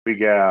We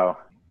go.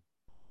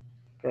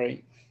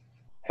 Great.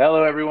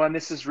 Hello, everyone.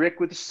 This is Rick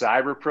with the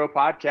Cyber Pro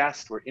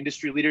Podcast, where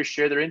industry leaders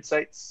share their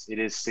insights. It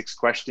is 6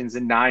 questions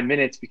in 9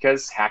 minutes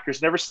because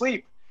hackers never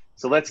sleep.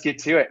 So let's get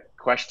to it.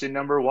 Question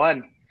number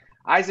one.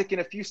 Isaac, in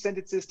a few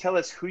sentences, tell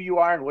us who you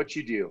are and what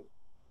you do.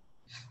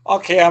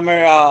 Okay, I'm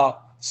a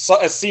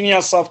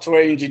senior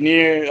software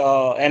engineer,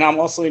 and I'm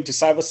also into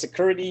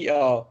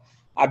cybersecurity.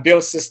 I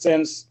build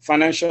systems,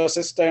 financial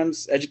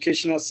systems,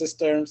 educational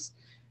systems,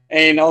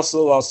 and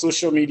also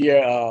social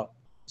media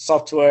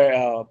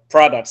software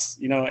products.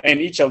 And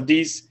each of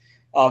these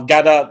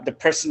gather the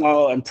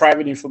personal and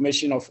private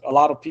information of a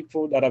lot of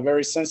people that are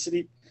very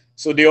sensitive.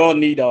 So they all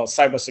need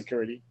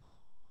cybersecurity.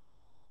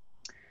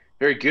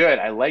 Very good.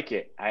 I like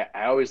it. I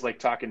always like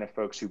talking to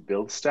folks who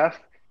build stuff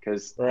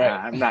because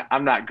Right.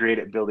 I'm not great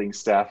at building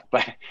stuff,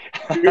 but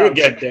We'll um,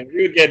 get there.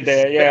 We'll get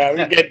there. Yeah,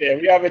 we'll get there.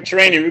 We have a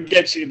training. We'll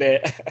get you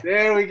there.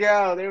 there we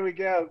go. There we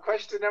go.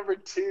 Question number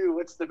two.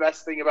 What's the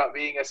best thing about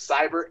being a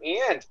cyber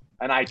and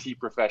an IT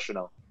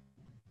professional?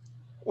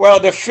 Well,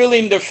 the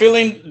feeling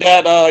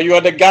that you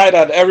are the guy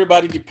that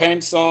everybody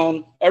depends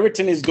on.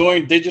 Everything is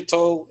going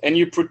digital, and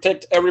you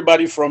protect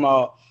everybody from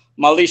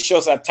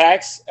malicious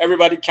attacks.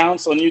 Everybody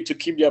counts on you to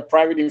keep their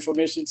private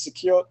information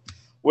secure.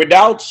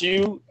 Without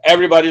you,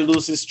 everybody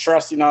loses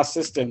trust in our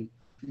system,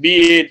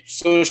 be it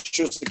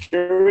social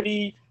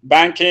security,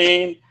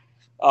 banking,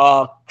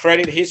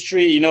 credit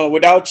history.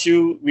 Without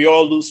you, we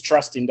all lose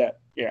trust in that.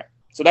 Yeah,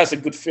 so that's a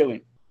good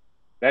feeling.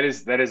 That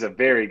is a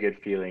very good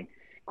feeling.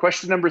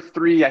 Question number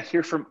three, I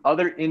hear from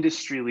other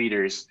industry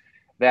leaders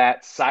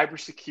that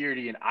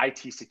cybersecurity and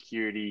IT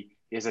security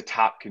is a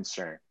top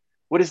concern.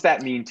 What does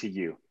that mean to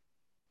you?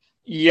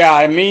 Yeah,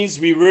 it means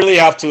we really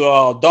have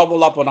to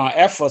double up on our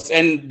efforts,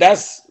 and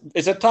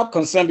it's a top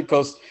concern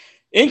because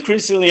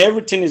increasingly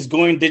everything is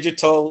going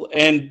digital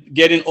and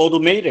getting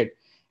automated,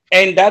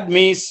 and that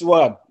means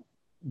what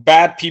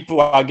bad people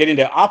are getting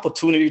the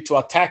opportunity to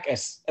attack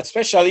us,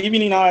 especially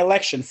even in our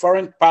election.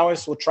 Foreign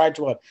powers will try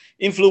to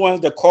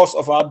influence the course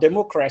of our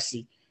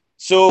democracy.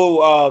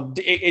 So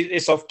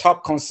it's of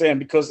top concern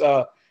because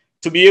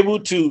to be able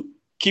to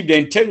keep the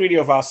integrity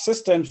of our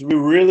systems, we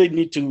really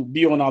need to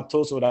be on our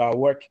toes with our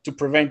work to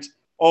prevent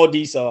all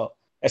these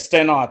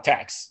external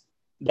attacks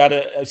that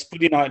is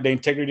putting the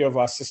integrity of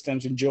our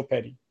systems in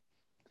jeopardy.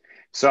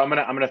 So I'm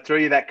gonna throw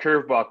you that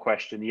curveball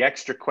question, the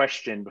extra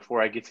question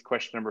before I get to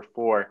question number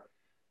four.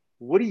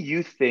 What do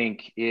you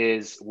think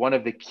is one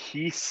of the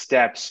key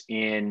steps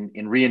in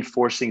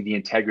reinforcing the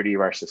integrity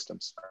of our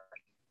systems?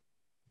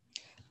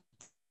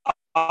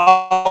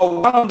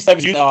 One of the steps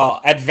is using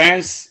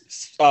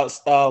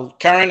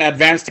current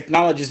advanced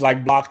technologies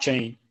like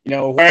blockchain,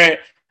 where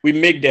we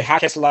make the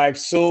hackers' life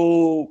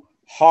so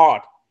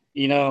hard.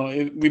 We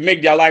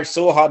make their life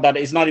so hard that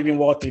it's not even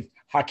worth it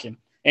hacking.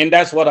 And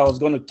that's what I was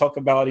going to talk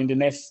about in the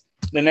next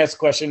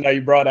question that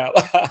you brought out.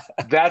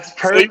 That's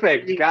So you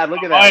perfect. read God,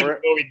 look my at that.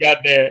 mind before we got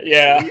there.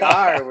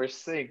 Yeah. We're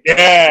synced. That's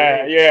Yeah,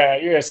 great. yeah.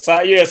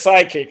 You're a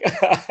psychic.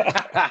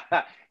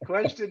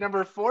 Question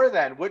number four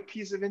then. What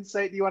piece of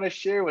insight do you want to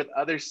share with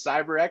other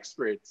cyber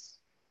experts?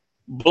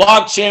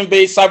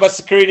 Blockchain-based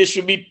cybersecurity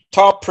should be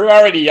top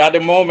priority at the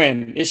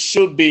moment. It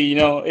should be,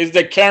 it's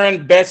the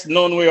current best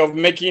known way of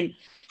making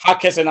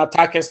hackers and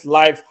attackers'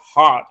 life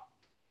hard.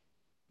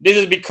 This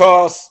is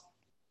because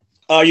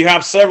you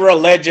have several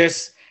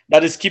ledgers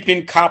that is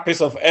keeping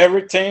copies of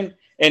everything,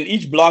 and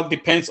each block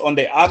depends on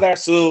the other.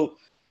 So,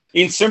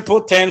 in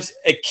simple terms,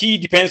 a key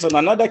depends on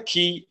another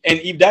key, and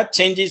if that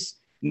changes,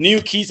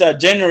 new keys are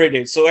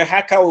generated. So a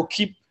hacker will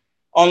keep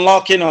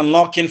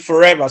unlocking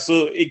forever.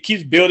 So it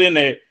keeps building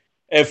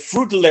a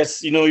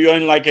fruitless, you're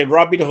in like a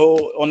rabbit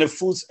hole on a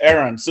fool's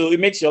errand. So it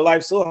makes your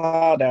life so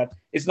hard that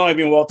it's not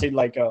even worth it,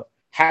 like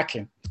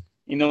hacking.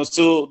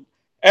 So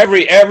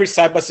every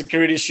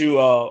cybersecurity issue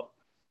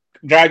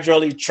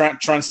gradually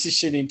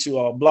transition into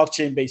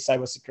blockchain-based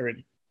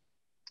cybersecurity.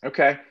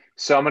 Okay.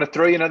 So I'm going to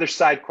throw you another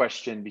side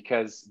question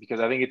because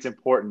I think it's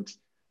important.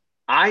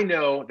 I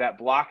know that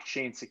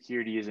blockchain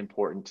security is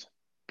important,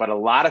 but a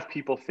lot of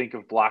people think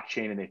of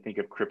blockchain and they think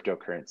of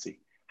cryptocurrency.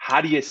 How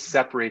do you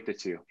separate the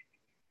two?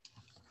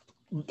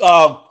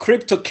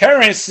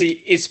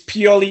 Cryptocurrency is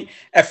purely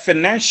a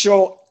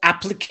financial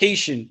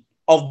application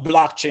of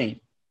blockchain.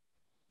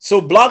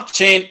 So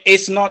blockchain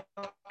is not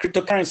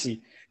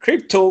cryptocurrency.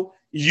 Crypto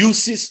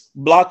uses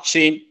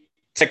blockchain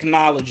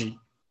technology.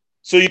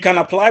 So you can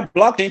apply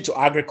blockchain to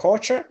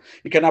agriculture,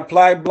 you can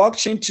apply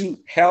blockchain to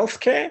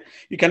healthcare,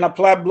 you can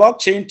apply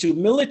blockchain to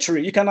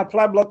military, you can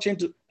apply blockchain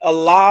to a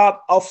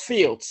lot of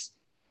fields.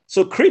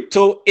 So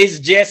crypto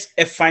is just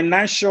a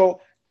financial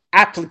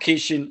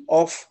application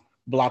of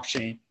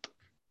blockchain.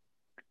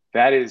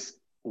 That is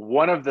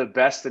one of the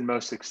best and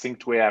most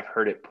succinct way I've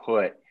heard it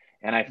put.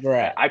 And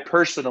Right. I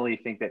personally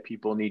think that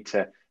people need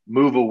to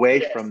move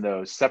away from Yes.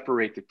 those,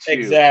 separate the two.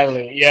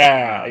 Exactly.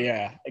 Yeah. Um,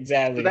 Yeah. so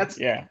Exactly.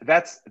 Yeah.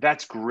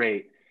 that's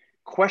great.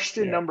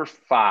 Question Yeah. number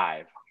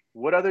five: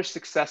 what other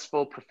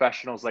successful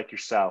professionals like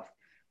yourself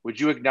would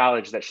you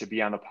acknowledge that should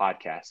be on the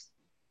podcast?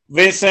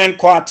 Vincent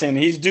Quatin,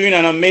 he's doing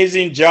an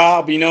amazing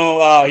job.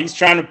 He's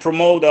trying to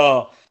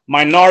promote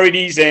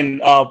minorities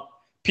and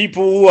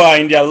people who are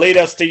in their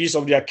later stages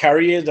of their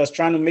careers that's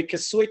trying to make a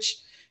switch.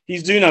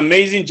 He's doing an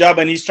amazing job,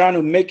 and he's trying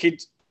to make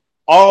it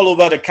all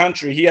over the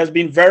country. He has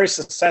been very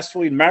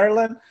successful in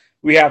Maryland.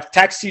 We have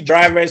taxi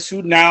drivers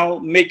who now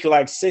make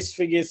like 6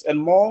 figures and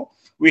more.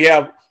 We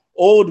have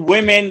old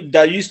women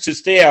that used to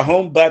stay at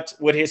home, but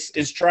with his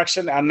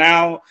instruction are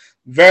now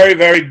very,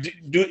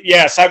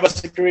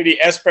 cybersecurity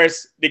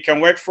experts. They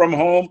can work from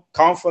home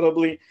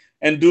comfortably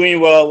and doing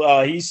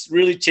well. He's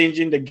really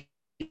changing the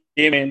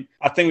game, and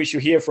I think we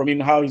should hear from him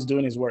how he's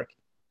doing his work.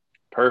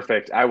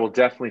 Perfect. I will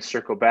definitely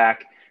circle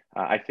back.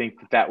 I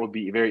think that will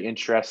be very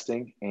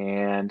interesting.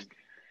 And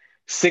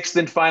sixth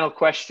and final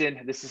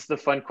question. This is the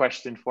fun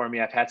question for me.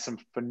 I've had some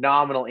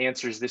phenomenal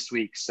answers this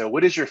week. So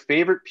what is your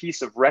favorite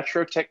piece of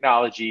retro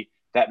technology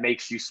that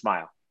makes you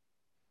smile?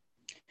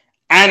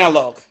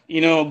 Analog,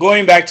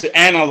 going back to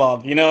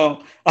analog,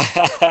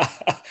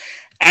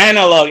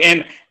 analog.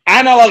 And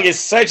analog is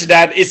such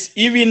that it's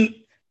even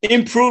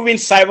improving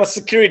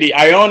cybersecurity,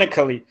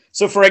 ironically.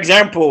 So, for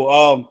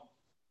example,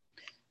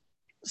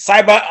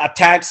 cyber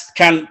attacks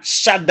can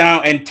shut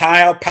down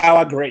entire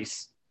power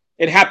grids.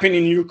 It happened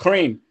in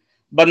Ukraine.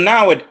 But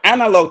now with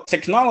analog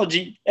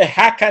technology, a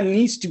hacker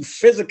needs to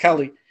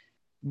physically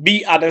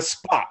be at a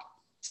spot.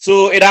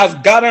 So it has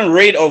gotten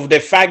rid of the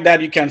fact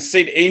that you can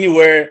sit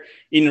anywhere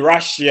in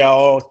Russia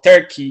or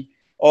Turkey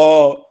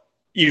or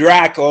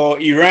Iraq or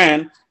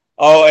Iran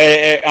or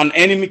an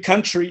enemy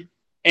country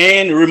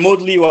and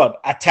remotely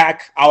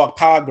attack our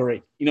power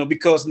grid.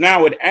 Because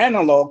now with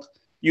analog,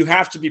 you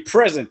have to be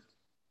present.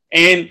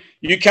 And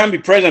you can't be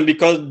present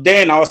because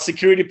then our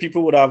security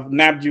people would have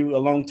nabbed you a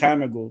long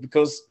time ago.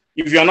 Because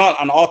if you're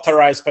not an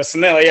authorized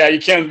personnel, you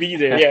can't be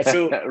there. Yeah,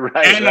 so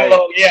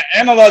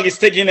analog is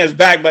taking us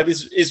back, but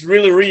it's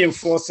really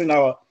reinforcing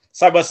our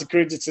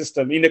cybersecurity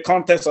system in the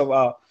context of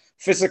our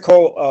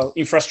physical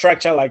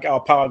infrastructure like our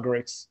power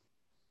grids.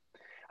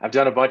 I've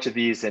done a bunch of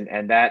these,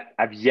 and that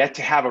I've yet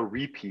to have a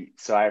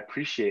repeat. So I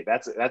appreciate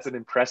that's an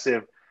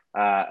impressive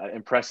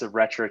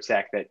retro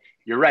tech that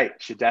you're right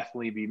should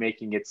definitely be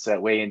making its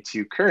way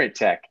into current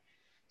tech.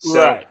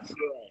 So,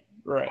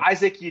 right.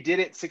 Isaac, you did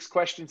it. 6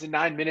 questions in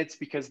 9 minutes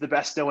because the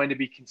best know when to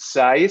be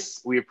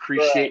concise. We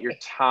appreciate your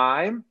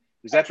time.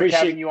 Was that for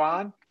having you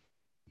on?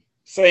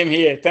 Same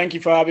here. Thank you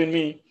for having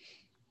me.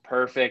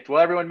 Perfect. Well,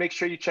 everyone, make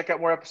sure you check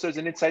out more episodes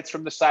and insights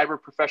from the Cyber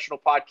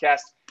Professional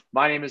Podcast.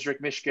 My name is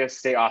Rick Mishka.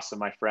 Stay awesome,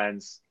 my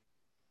friends.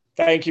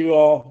 Thank you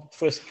all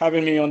for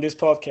having me on this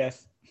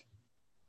podcast.